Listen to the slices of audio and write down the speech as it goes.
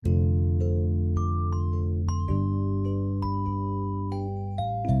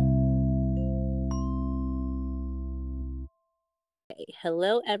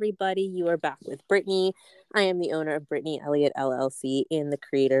Hello, everybody. You are back with Brittany. I am the owner of Brittany Elliott LLC and the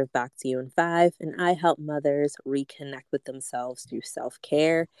creator of Back to You in 5, and I help mothers reconnect with themselves through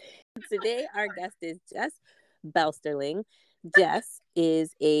self-care. Today, our guest is Jess Belsterling. Jess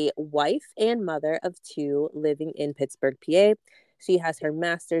is a wife and mother of two living in Pittsburgh, PA. She has her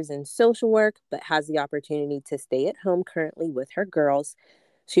master's in social work, but has the opportunity to stay at home currently with her girls.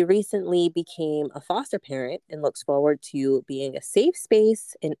 She recently became a foster parent and looks forward to being a safe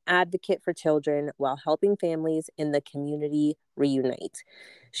space and advocate for children while helping families in the community reunite.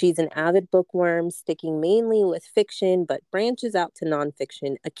 She's an avid bookworm, sticking mainly with fiction, but branches out to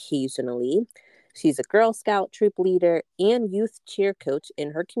nonfiction occasionally. She's a Girl Scout troop leader and youth cheer coach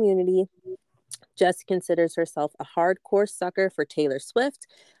in her community. Jess considers herself a hardcore sucker for Taylor Swift,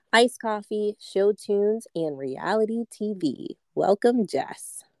 iced coffee, show tunes, and reality TV. Welcome,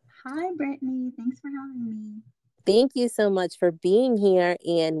 Jess. Hi, Brittany. Thanks for having me. Thank you so much for being here.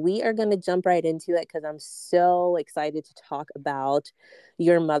 And we are going to jump right into it because I'm so excited to talk about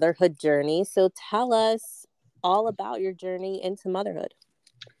your motherhood journey. So tell us all about your journey into motherhood.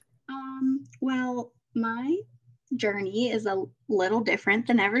 Well, my journey is a little different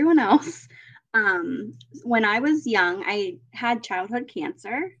than everyone else. When I was young, I had childhood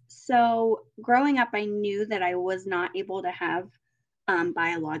cancer. So growing up, I knew that I was not able to have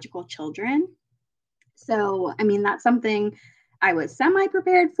biological children. So, that's something I was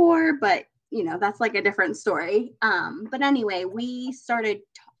semi-prepared for, but that's like a different story. But anyway, we started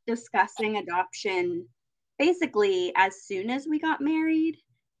discussing adoption basically as soon as we got married.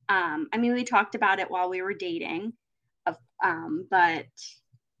 We talked about it while we were dating, but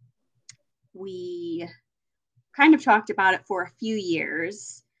we kind of talked about it for a few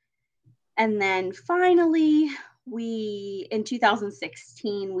years. And then finally, in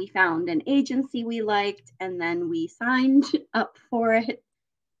 2016, we found an agency we liked, and then we signed up for it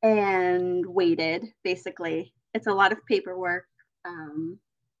and waited. Basically, it's a lot of paperwork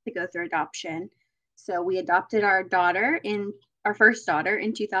to go through adoption. So we adopted our first daughter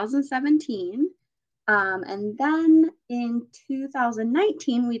in 2017. And then in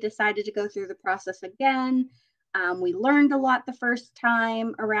 2019, we decided to go through the process again. We learned a lot the first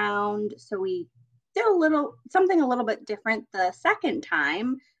time around, so we did something a little bit different the second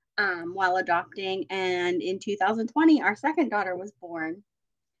time while adopting. And in 2020, our second daughter was born.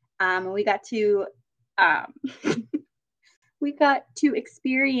 And we got to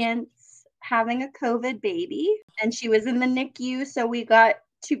experience having a COVID baby, and she was in the NICU, so we got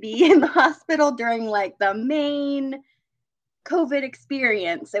to be in the hospital during like the main COVID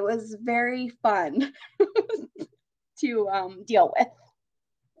experience. It was very fun to deal with.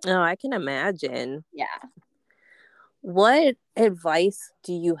 Oh, I can imagine. Yeah. What advice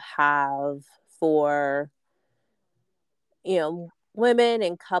do you have for, women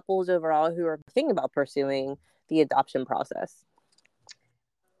and couples overall who are thinking about pursuing the adoption process?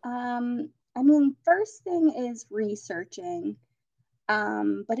 First thing is researching.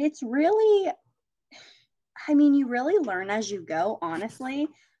 But it's really, you really learn as you go, honestly,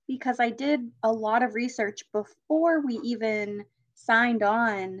 because I did a lot of research before we even signed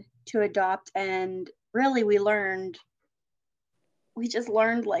on to adopt. And really, we just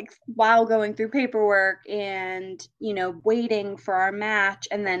learned like while going through paperwork and, waiting for our match.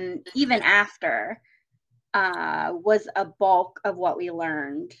 And then even after was a bulk of what we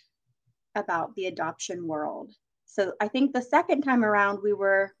learned about the adoption world. So I think the second time around, we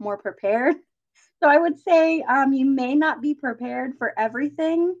were more prepared. So I would say you may not be prepared for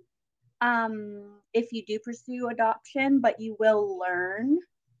everything if you do pursue adoption, but you will learn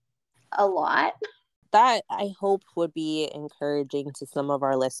a lot. That I hope would be encouraging to some of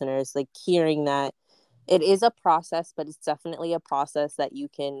our listeners, like hearing that it is a process, but it's definitely a process that you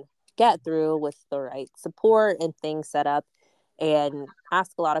can get through with the right support and things set up, and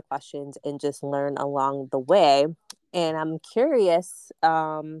ask a lot of questions and just learn along the way. And I'm curious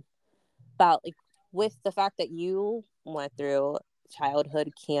about, like, with the fact that you went through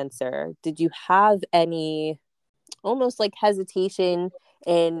childhood cancer, did you have any almost like hesitation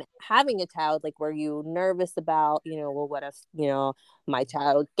in having a child? Like, were you nervous about, well, what if, my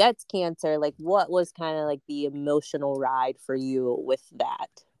child gets cancer? Like, what was kind of like the emotional ride for you with that?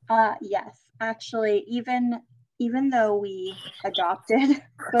 Yes, actually, even though we adopted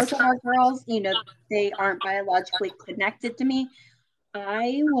both of our girls, they aren't biologically connected to me.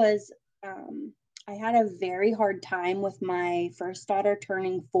 I was I had a very hard time with my first daughter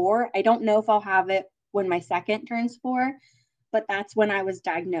turning 4. I don't know if I'll have it when my second turns 4, but that's when I was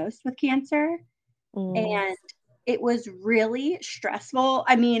diagnosed with cancer. And it was really stressful.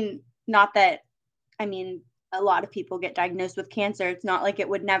 Not that a lot of people get diagnosed with cancer. It's not like it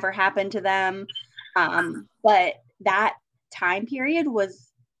would never happen to them. But that time period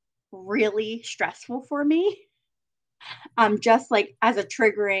was really stressful for me. Just like as a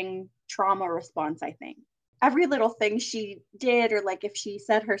triggering trauma response, I think. Every little thing she did, or like if she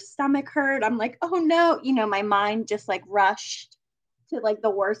said her stomach hurt, I'm like, oh no, my mind just like rushed to like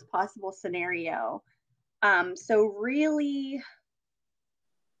the worst possible scenario. So really,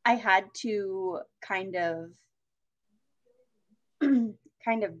 I had to kind of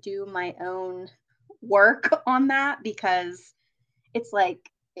do my own work on that, because it's like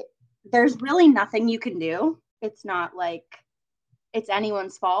there's really nothing you can do. It's not like it's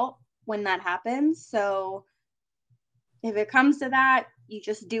anyone's fault when that happens. So if it comes to that, you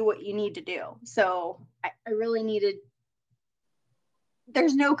just do what you need to do. So I really needed,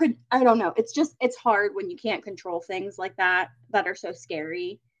 I don't know. It's hard when you can't control things like that are so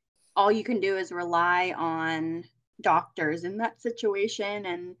scary. All you can do is rely on doctors in that situation.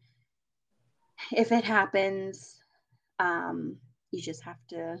 And if it happens, you just have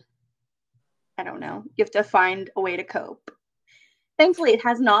to, I don't know, you have to find a way to cope. Thankfully it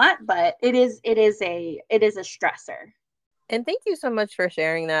has not, but it is a stressor. And thank you so much for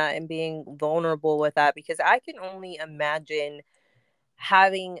sharing that and being vulnerable with that, because I can only imagine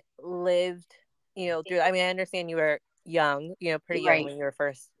having lived, through, I mean, I understand you were young, pretty young Right. when you were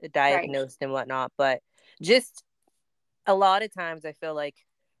first Right. diagnosed and whatnot, but just a lot of times I feel like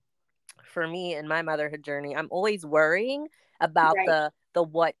for me in my motherhood journey, I'm always worrying about Right. the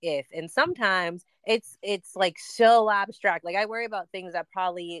what if. And sometimes it's like so abstract. Like I worry about things that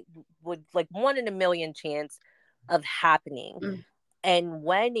probably would like 1 in a million chance of happening. Mm. And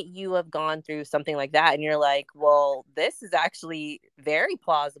when you have gone through something like that and you're like, well, this is actually very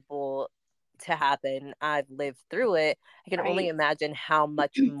plausible to happen. I've lived through it. I can only Right. imagine how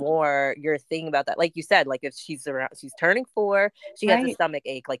much more you're thinking about that. Like you said, like if she's turning 4, she has a Right. stomach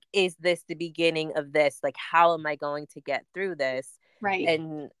ache. Like, is this the beginning of this? Like, how am I going to get through this? Right.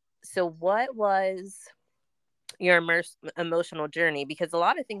 And so, what was your emotional journey? Because a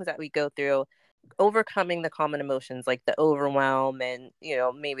lot of things that we go through, overcoming the common emotions like the overwhelm and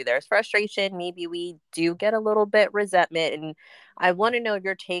maybe there's frustration, maybe we do get a little bit resentment, and I want to know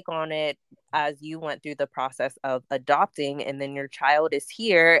your take on it as you went through the process of adopting and then your child is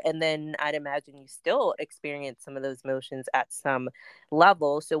here, and then I'd imagine you still experience some of those emotions at some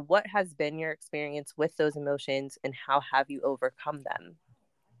level. So what has been your experience with those emotions and how have you overcome them?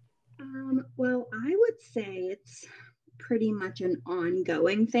 Well, I would say it's pretty much an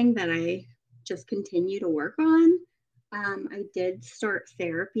ongoing thing that I just continue to work on. I did start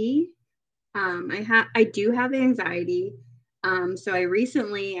therapy. I do have anxiety. So I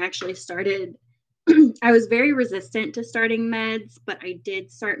recently actually started. I was very resistant to starting meds, but I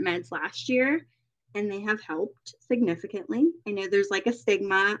did start meds last year, and they have helped significantly. I know there's like a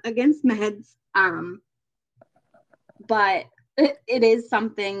stigma against meds, but it is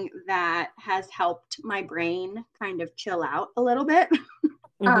something that has helped my brain kind of chill out a little bit.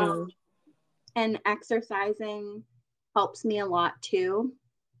 Mm-hmm. And exercising helps me a lot too,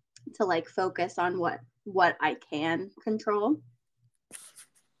 to like focus on what I can control.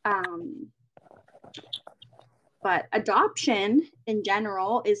 Um, but adoption in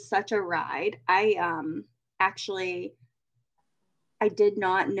general is such a ride. Actually, I did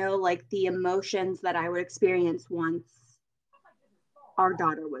not know like the emotions that I would experience once our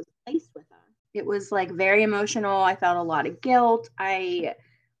daughter was placed with us. It was like very emotional. I felt a lot of guilt. I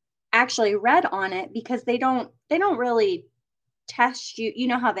actually read on it because they don't really test you. You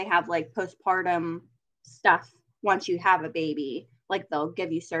know how they have like postpartum stuff once you have a baby, like they'll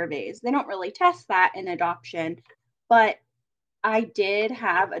give you surveys. They don't really test that in adoption, but I did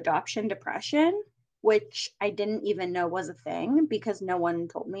have adoption depression, which I didn't even know was a thing because no one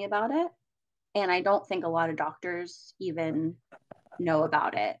told me about it. And I don't think a lot of doctors even know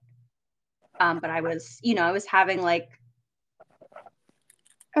about it. But I was having like,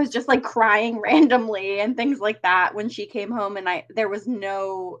 I was just like crying randomly and things like that when she came home, and there was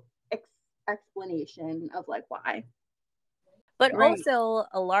no explanation of like why. But Right. also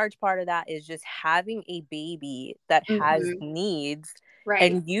a large part of that is just having a baby that has Mm-hmm. needs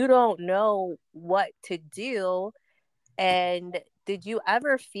Right. and you don't know what to do. And did you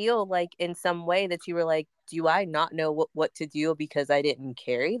ever feel like in some way that you were like, do I not know what to do because I didn't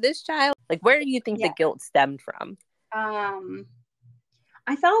carry this child? Like, where do you think the Yeah. guilt stemmed from? Um,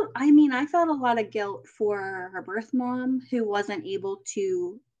 I felt a lot of guilt for her birth mom, who wasn't able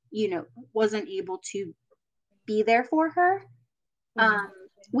to be there for her. Mhm.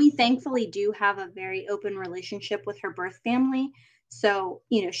 We thankfully do have a very open relationship with her birth family. So,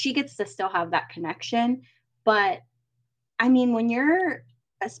 she gets to still have that connection. But I mean,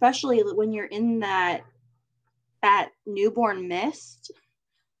 especially when you're in that newborn mist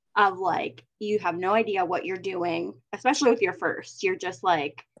of like, you have no idea what you're doing, especially with your first, you're just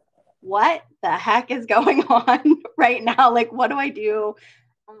like, what the heck is going on right now? Like, what do I do?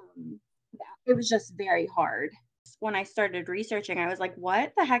 Um, it was just very hard. When I started researching, I was like,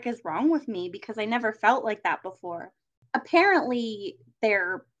 what the heck is wrong with me? Because I never felt like that before. Apparently,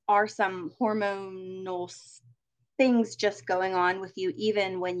 there are some hormonal things just going on with you,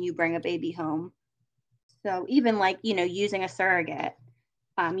 even when you bring a baby home. So, even like, using a surrogate,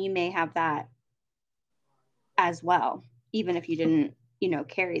 you may have that as well, even if you didn't,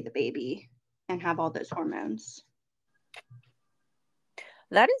 carry the baby and have all those hormones.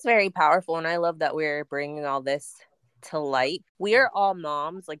 That is very powerful. And I love that we're bringing all this to light. We are all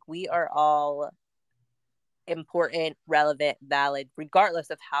moms. Like, we are all important, relevant, valid, regardless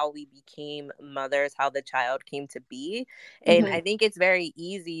of how we became mothers, how the child came to be. And Mm-hmm. I think it's very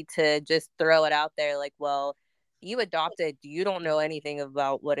easy to just throw it out there like, well, you adopted, you don't know anything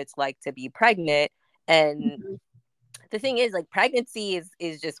about what it's like to be pregnant. And Mm-hmm. the thing is, like, pregnancy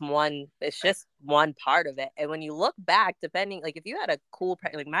is just one, it's just one part of it. And when you look back, depending, like, if you had a cool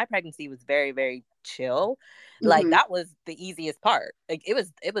like, my pregnancy was very, very chill. Like, Mm-hmm. that was the easiest part. Like, it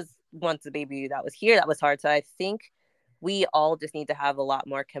was once the baby that was here, that was hard. So I think we all just need to have a lot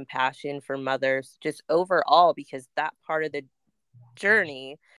more compassion for mothers just overall, because that part of the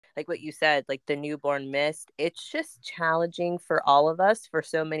journey, like what you said, like the newborn mist, it's just challenging for all of us for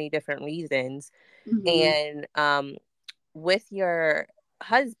so many different reasons. Mm-hmm. And with your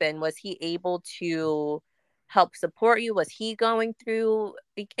husband, was he able to help support you? Was he going through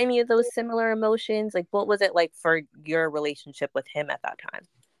like any of those similar emotions? Like, what was it like for your relationship with him at that time?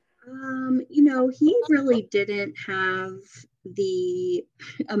 He really didn't have the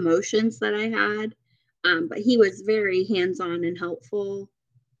emotions that I had, but he was very hands-on and helpful.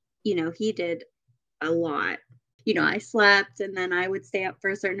 He did a lot. I slept and then I would stay up for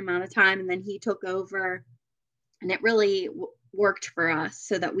a certain amount of time and then he took over, and it really worked for us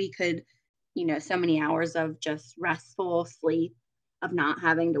so that we could, so many hours of just restful sleep, of not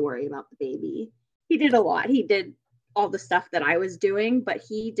having to worry about the baby. He did a lot. He did all the stuff that I was doing, but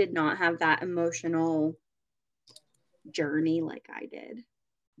he did not have that emotional journey like I did.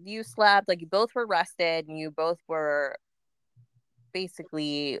 You slept, like, you both were rested and you both were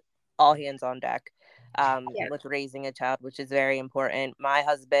basically all hands on deck Yeah. with raising a child, which is very important. My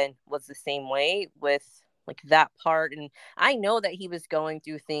husband was the same way with like that part. And I know that he was going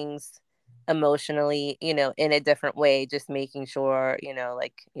through things emotionally, in a different way, just making sure,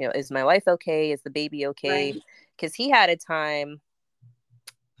 like, is my wife okay? Is the baby okay? Right. Because he had a time,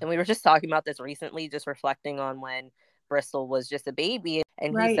 and we were just talking about this recently, just reflecting on when Bristol was just a baby.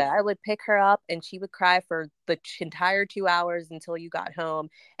 And he Right. said, I would pick her up and she would cry for the entire 2 hours until you got home.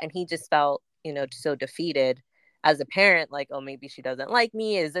 And he just felt, so defeated as a parent, like, oh, maybe she doesn't like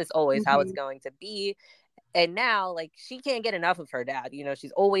me. Is this always how it's Mm-hmm. going to be? And now, like, she can't get enough of her dad.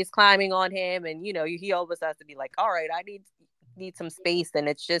 She's always climbing on him. And, he always has to be like, all right, I need some space. And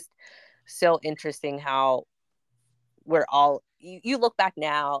it's just so interesting how we're all you look back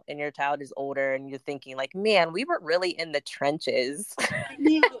now and your child is older and you're thinking like, man, we were really in the trenches. I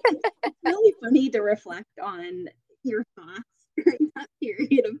know it's really funny to reflect on your thoughts during that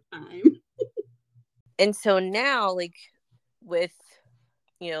period of time. And so now, like, with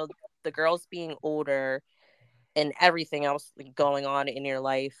you know the girls being older and everything else like, going on in your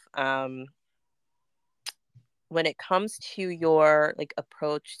life, when it comes to your like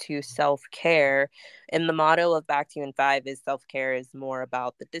approach to self-care, and the motto of Back to You in 5 is self-care is more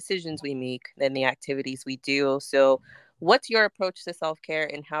about the decisions we make than the activities we do. So what's your approach to self-care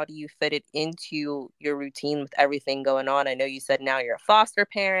and how do you fit it into your routine with everything going on? I know you said now you're a foster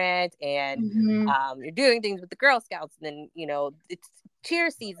parent and Mm-hmm. you're doing things with the Girl Scouts, and then it's cheer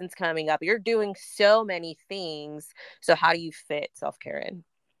season's coming up, you're doing so many things. So how do you fit self-care in?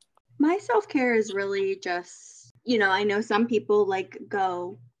 My self-care is really just, I know some people like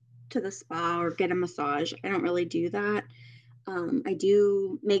go to the spa or get a massage. I don't really do that. I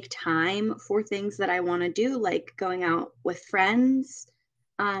do make time for things that I want to do, like going out with friends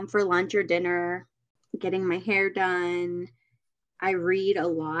for lunch or dinner, getting my hair done. I read a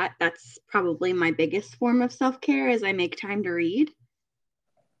lot. That's probably my biggest form of self-care is I make time to read.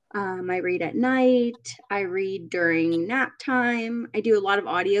 I read at night. I read during nap time. I do a lot of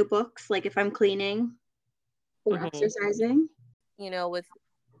audiobooks, like if I'm cleaning or Mm-hmm. exercising. With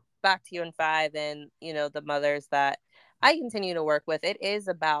Back to You in 5 and the mothers that I continue to work with, it is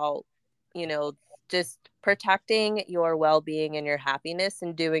about you know just protecting your well-being and your happiness,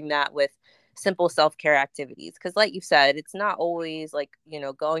 and doing that with simple self-care activities, because like you said, it's not always like,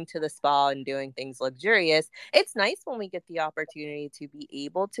 going to the spa and doing things luxurious. It's nice when we get the opportunity to be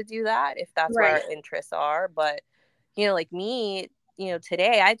able to do that if that's where Right. our interests are. But like me,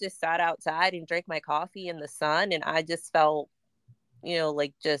 today I just sat outside and drank my coffee in the sun, and I just felt,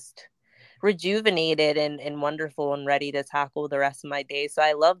 like just rejuvenated and wonderful and ready to tackle the rest of my day. So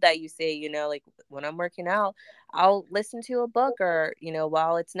I love that you say, like when I'm working out, I'll listen to a book, or,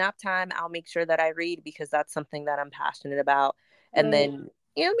 while it's nap time, I'll make sure that I read, because that's something that I'm passionate about. And Right.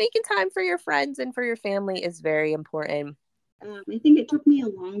 then, making time for your friends and for your family is very important. I think it took me a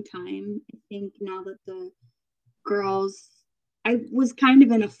long time. I think now that the girls, I was kind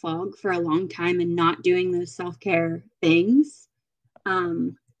of in a fog for a long time and not doing those self-care things.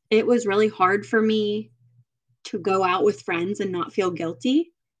 Um, it was really hard for me to go out with friends and not feel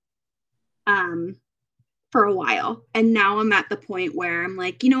guilty um, for a while. And now I'm at the point where I'm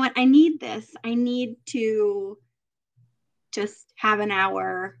like, you know what? I need this. I need to just have an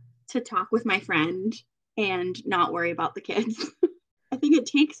hour to talk with my friend and not worry about the kids. I think it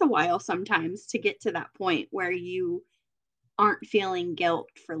takes a while sometimes to get to that point where you aren't feeling guilt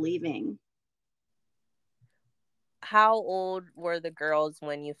for leaving. How old were the girls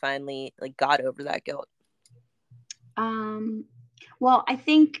when you finally like got over that guilt? Um, well, I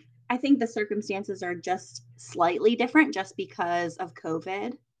think the circumstances are just slightly different just because of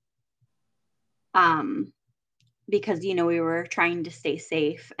COVID. Um, because we were trying to stay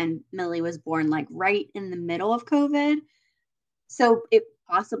safe, and Millie was born like right in the middle of COVID, so it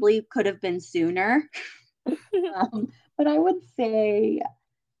possibly could have been sooner. But I would say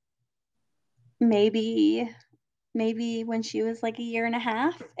maybe when she was like a year and a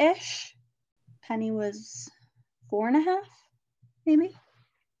half ish. Penny was 4.5, maybe.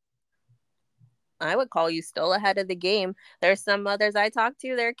 I would call you still ahead of the game. There's some mothers I talk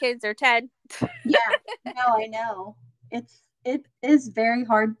to, their kids are 10. Yeah, no, I know. It is very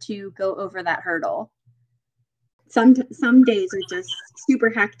hard to go over that hurdle. Some days are just super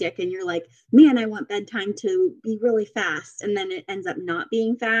hectic and you're like, man, I want bedtime to be really fast. And then it ends up not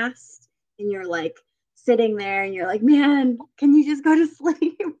being fast. And you're like sitting there and you're like, man, can you just go to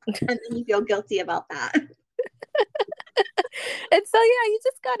sleep? And then you feel guilty about that. And so yeah, you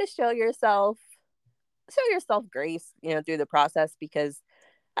just got to show yourself grace, through the process, because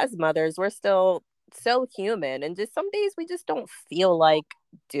as mothers, we're still so human, and just some days we just don't feel like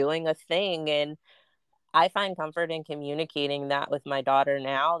doing a thing. And I find comfort in communicating that with my daughter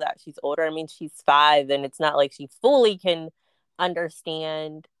now that she's older. I mean, she's 5, and it's not like she fully can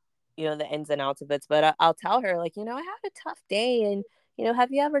understand, the ins and outs of it. But I'll tell her, like, I had a tough day, and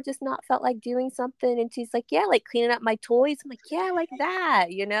have you ever just not felt like doing something? And she's like, yeah, like cleaning up my toys. I'm like, yeah, like that.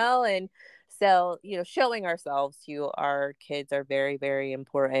 And so, showing ourselves to our kids are very, very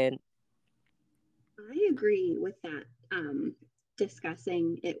important. I agree with that.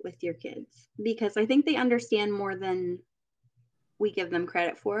 Discussing it with your kids because I think they understand more than we give them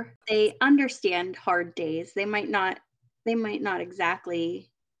credit for. They understand hard days. They might not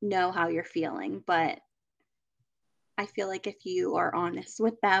exactly know how you're feeling, but I feel like if you are honest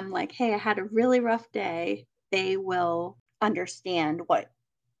with them, like, hey, I had a really rough day, they will understand what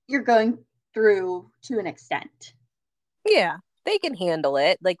you're going through to an extent. Yeah, they can handle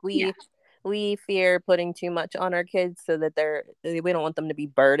it. Like Yeah. we fear putting too much on our kids, so that we don't want them to be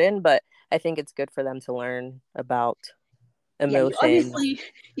burdened, but I think it's good for them to learn about Yeah, you emotions. obviously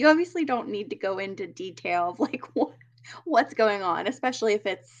you obviously don't need to go into detail of like what's going on, especially if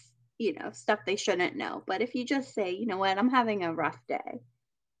it's, stuff they shouldn't know. But if you just say, you know what, I'm having a rough day,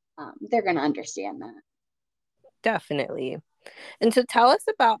 they're gonna understand that. Definitely. And so tell us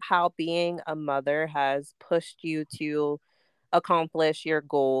about how being a mother has pushed you to accomplish your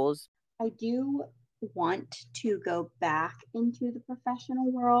goals. I do want to go back into the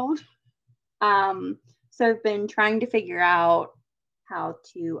professional world. Um, so I've been trying to figure out how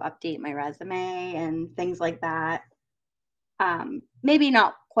to update my resume and things like that. Maybe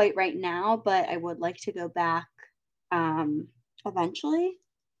not quite right now, but I would like to go back um, eventually.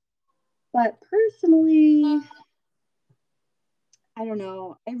 But personally, I don't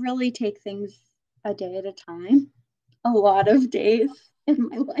know. I really take things a day at a time, a lot of days in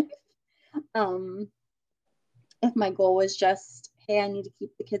my life. Um, if my goal was just, hey, I need to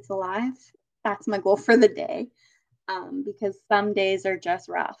keep the kids alive, that's my goal for the day. Because some days are just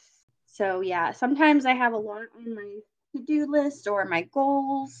rough. So, yeah, sometimes I have a lot on my to do list or my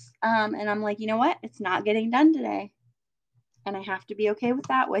goals. And I'm like, you know what? It's not getting done today. And I have to be okay with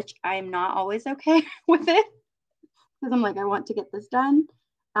that, which I'm not always okay with it because I'm like, I want to get this done.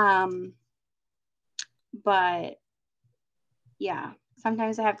 Um, but yeah,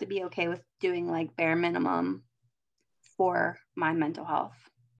 sometimes I have to be okay with doing like bare minimum for my mental health.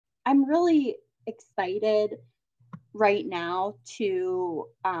 I'm really excited right now to,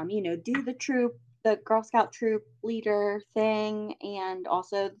 do the Girl Scout troop leader thing. And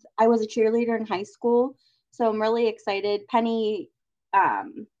also, I was a cheerleader in high school. So I'm really excited. Penny,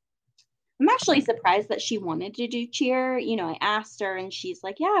 I'm actually surprised that she wanted to do cheer. I asked her and she's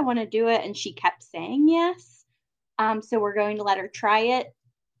like, yeah, I want to do it. And she kept saying yes. So we're going to let her try it.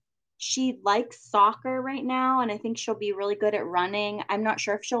 She likes soccer right now, and I think she'll be really good at running. I'm not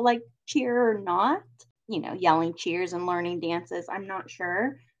sure if she'll like cheer or not, yelling cheers and learning dances. I'm not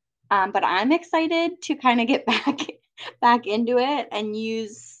sure. But I'm excited to kind of get back into it and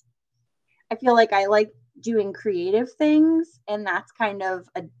use. I feel like I like doing creative things, and that's kind of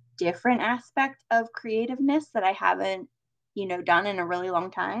a different aspect of creativeness that I haven't, done in a really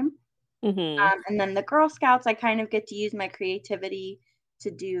long time. Mm-hmm. And then the Girl Scouts, I kind of get to use my creativity to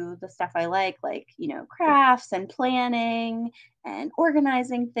do the stuff I like, crafts and planning and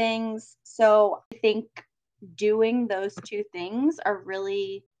organizing things. So I think doing those two things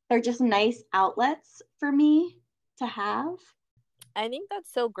they're just nice outlets for me to have. I think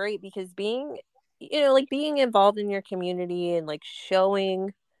that's so great because being involved in your community and like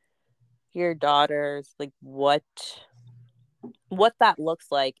showing your daughters like what that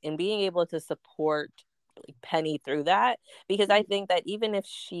looks like and being able to support like Penny through that, because I think that even if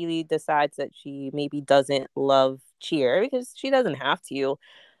she decides that she maybe doesn't love cheer, because she doesn't have to,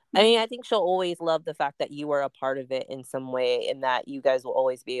 I mean, I think she'll always love the fact that you were a part of it in some way and that you guys will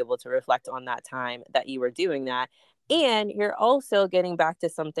always be able to reflect on that time that you were doing that. And you're also getting back to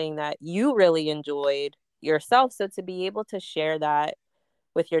something that you really enjoyed yourself. So to be able to share that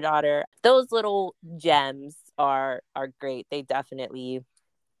with your daughter, those little gems are great. They definitely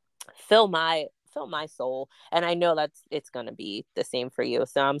fill my soul, and I know it's going to be the same for you.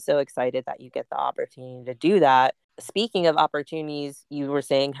 So I'm so excited that you get the opportunity to do that. Speaking of opportunities, you were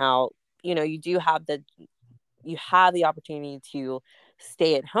saying how you have the opportunity to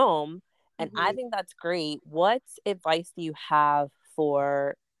stay at home, and I Mhm. think that's great. What advice do you have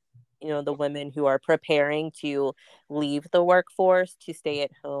for the women who are preparing to leave the workforce to stay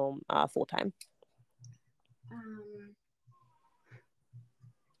at home full time? Um,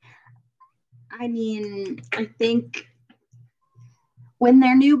 I mean, I think when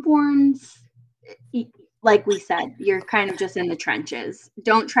they're newborns, like we said, you're kind of just in the trenches.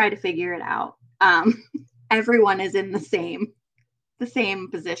 Don't try to figure it out. Everyone is in the same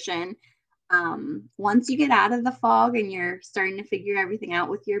position. Once you get out of the fog and you're starting to figure everything out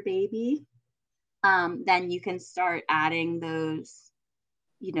with your baby, then you can start adding those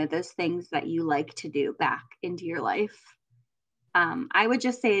things that you like to do back into your life. I would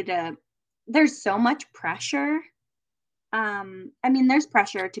just say there's so much pressure. I mean, there's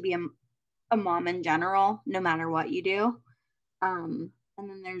pressure to be a mom in general, no matter what you do. And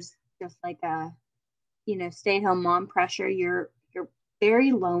then there's just like stay at home mom pressure. You're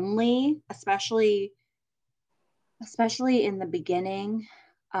very lonely, especially in the beginning,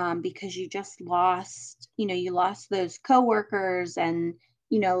 because you lost those coworkers and,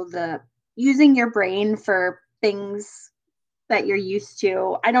 the using your brain for things that you're used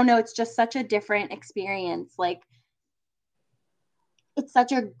to. I don't know. It's just such a different experience. Like it's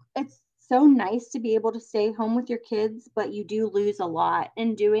so nice to be able to stay home with your kids, but you do lose a lot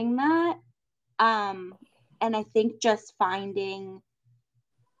in doing that. Um, and I think just finding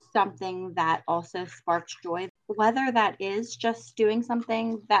something that also sparks joy, whether that is just doing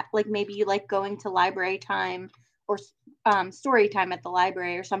something that like maybe you like going to library time or story time at the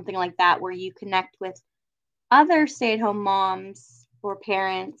library or something like that, where you connect with other stay-at-home moms or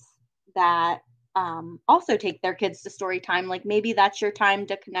parents that also take their kids to story time. Like maybe that's your time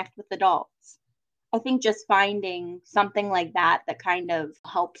to connect with adults. I think just finding something like that kind of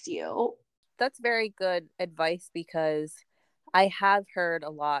helps you. That's very good advice, because I have heard a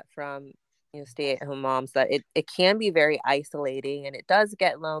lot from stay-at-home moms that it can be very isolating and it does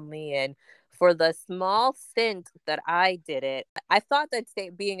get lonely. And for the small stint that I did it, I thought that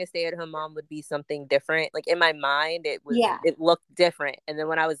being a stay-at-home mom would be something different. Like in my mind, Yeah, it looked different, and then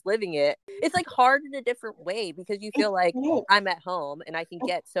when I was living it, it's like hard in a different way because you feel it's like it. I'm at home and I can It's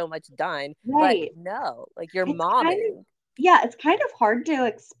get so much done, but right. no, like you're It's kind of momming. yeah, it's kind of hard to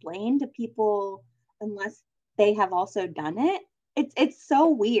explain to people unless they have also done it. It's so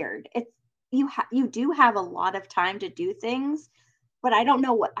weird. You do have a lot of time to do things, but I don't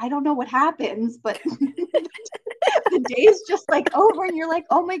know what happens, but the day's just like over and you're like,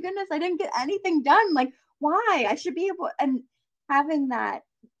 "Oh my goodness, I didn't get anything done." Like, why? I should be able and having that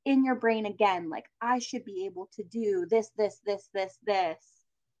in your brain again, like I should be able to do this, this, this, this, this.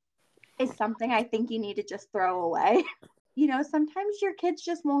 is something I think you need to just throw away. Sometimes your kids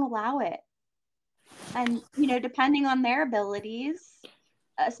just won't allow it. And, depending on their abilities,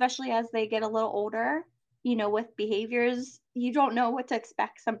 especially as they get a little older, with behaviors, you don't know what to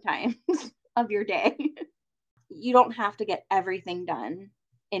expect sometimes of your day. You don't have to get everything done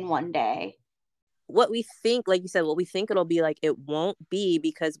in one day. What we think, like you said, what we think it'll be like, it won't be,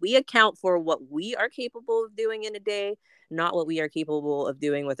 because we account for what we are capable of doing in a day, not what we are capable of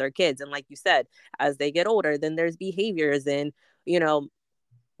doing with our kids. And like you said, as they get older, then there's behaviors and, you know,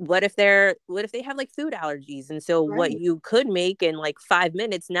 what if they have like food allergies, and so what Right. you could make in like 5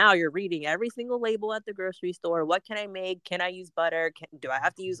 minutes, now you're reading every single label at the grocery store. What can I make? Can I use butter? Do I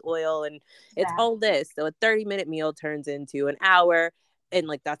have to use oil? And it's all Exactly. this. So a 30-minute meal turns into an hour, and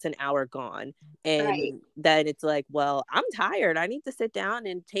like that's an hour gone. Right. And then it's like, well, I'm tired, I need to sit down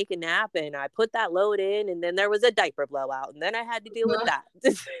and take a nap, and I put that load in, and then there was a diaper blowout, and then I had to deal with that.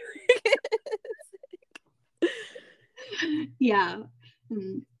 Yeah.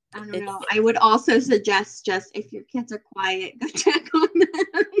 Mm, I don't It's know. I would also suggest, just if your kids are quiet, go check on them.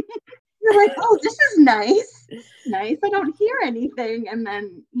 You're like, oh, this is nice. Nice. I don't hear anything. And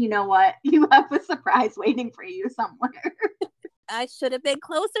then you know what? You have a surprise waiting for you somewhere. I should have been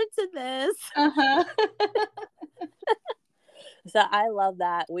closer to this. Uh-huh. So I love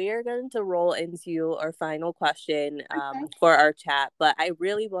that. We are going to roll into our final question Okay. for our chat. But I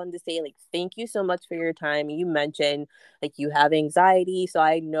really wanted to say, like, thank you so much for your time. You mentioned like you have anxiety. So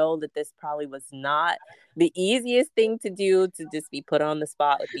I know that this probably was not the easiest thing to do, to just be put on the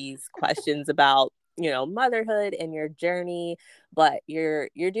spot with these questions about, motherhood and your journey. But you're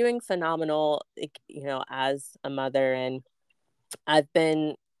doing phenomenal, like, as a mother. And I've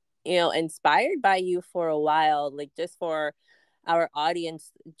been, inspired by you for a while, like just for our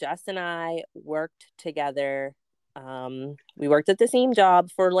audience. Jess and I worked together. We worked at the same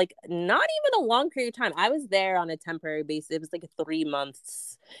job for like not even a long period of time. I was there on a temporary basis. It was like 3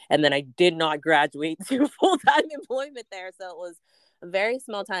 months. And then I did not graduate to full-time employment there. So it was a very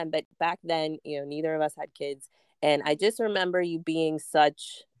small time. But back then, neither of us had kids. And I just remember you being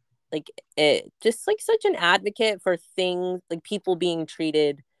such like it just like such an advocate for things, like people being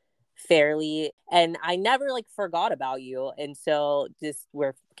treated fairly. And I never like forgot about you. And so just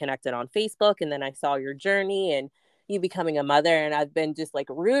we're connected on Facebook, and then I saw your journey and you becoming a mother, and I've been just like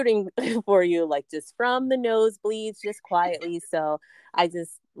rooting for you, like just from the nosebleeds, just quietly. So I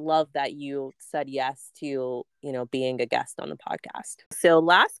just love that you said yes to, being a guest on the podcast. So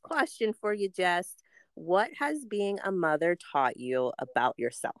last question for you, Jess. What has being a mother taught you about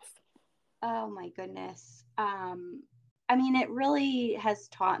yourself? Oh my goodness. I mean, it really has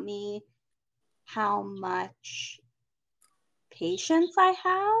taught me how much patience I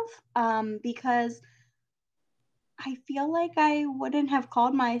have, because I feel like I wouldn't have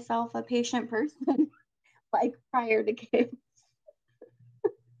called myself a patient person like prior to kids.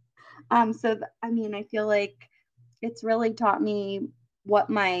 I mean, I feel like it's really taught me what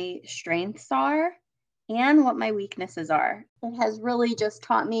my strengths are and what my weaknesses are. It has really just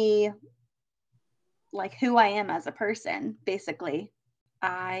taught me like who I am as a person, basically.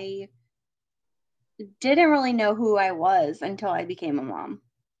 I didn't really know who I was until I became a mom.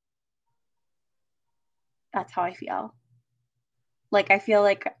 That's how I feel. Like I feel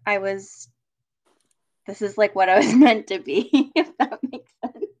like this is like what I was meant to be, if that makes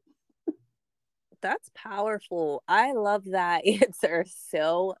sense. That's powerful. I love that answer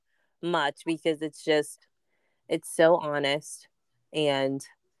so much, because it's so honest. And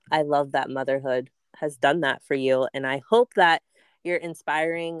I love that motherhood has done that for you. And I hope that you're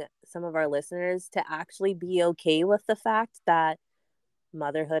inspiring some of our listeners to actually be okay with the fact that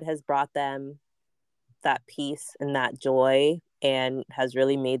motherhood has brought them that peace and that joy, and has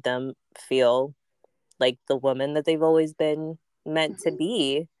really made them feel like the woman that they've always been meant to Mhm,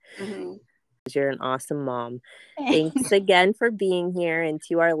 be. mhm. You're an awesome mom. Thanks again for being here. And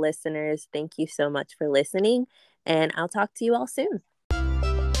to our listeners, thank you so much for listening. And I'll talk to you all soon.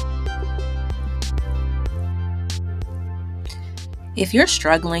 If you're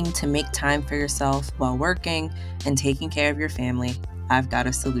struggling to make time for yourself while working and taking care of your family, I've got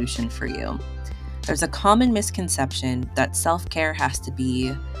a solution for you. There's a common misconception that self-care has to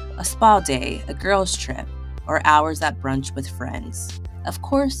be a spa day, a girls' trip, or hours at brunch with friends. Of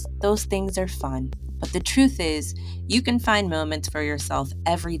course, those things are fun, but the truth is, you can find moments for yourself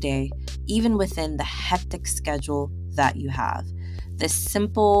every day, even within the hectic schedule that you have. This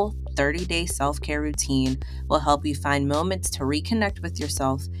simple 30-day self-care routine will help you find moments to reconnect with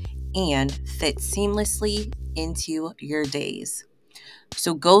yourself and fit seamlessly into your days.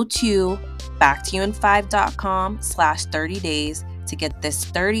 So go to backtoyouin5.com/30 days to get this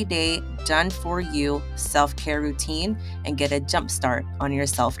 30-day done-for-you self-care routine and get a jump start on your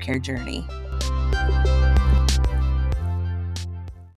self-care journey.